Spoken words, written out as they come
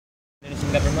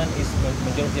Muslim government is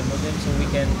majority of Muslim, so we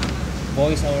can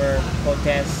voice our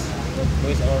protests,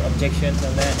 voice our objections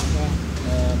on that,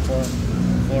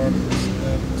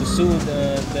 to sue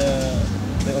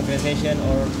the organization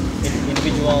or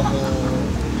individual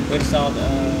who insult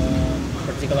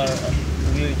particular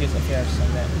religious affairs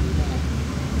on that.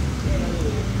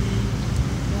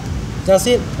 That's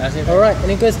it. That's it. Alright,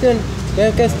 any question? Do you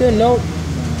have question? No?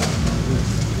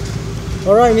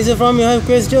 Alright, Mr. From, you have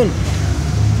question?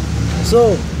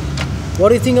 So, what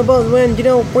do you think about when,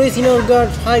 prisoner got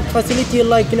high facility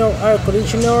like, air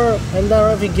conditioner and the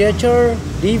refrigerator,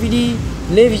 DVD,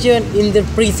 television in the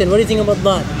prison? What do you think about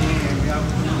that?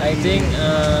 I think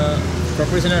for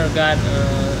prisoner got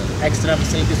extra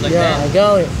facilities like Yeah, that. I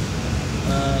got it.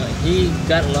 He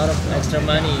got a lot of extra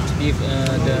money to give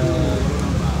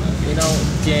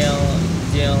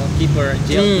jail keeper,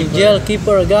 Jail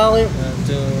keeper, I got it.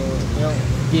 to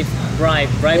give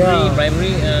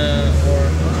bribery, or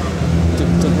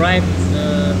to bribe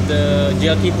the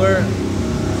jail keeper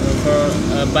for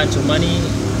a bunch of money.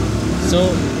 So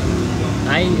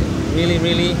I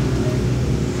really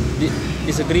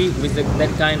disagree with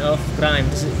that kind of crime.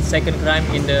 This is second crime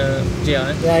in the jail.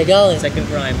 Yeah, I got it. Second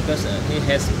crime, because he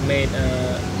has made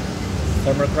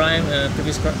former crime,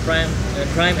 previous crime,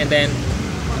 and then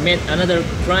made another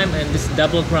crime, and this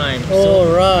double crime.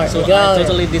 Oh, right. So Got I it.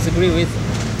 totally disagree with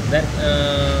that.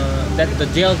 That the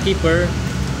jail keeper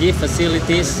give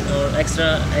facilities or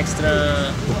extra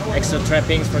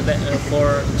trappings for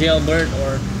jailbird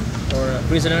or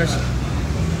prisoners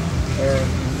or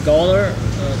gaoler.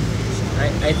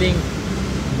 I think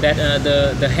that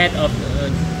the head of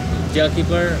jail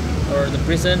keeper or the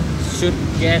prison should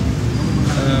get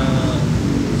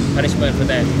punishment for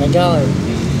that. I got it.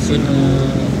 Should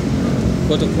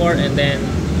go to court and then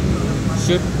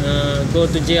should go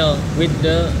to jail with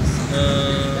the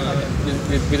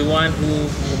one who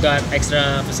got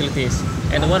extra facilities,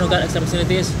 and the one who got extra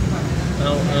facilities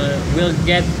will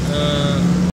get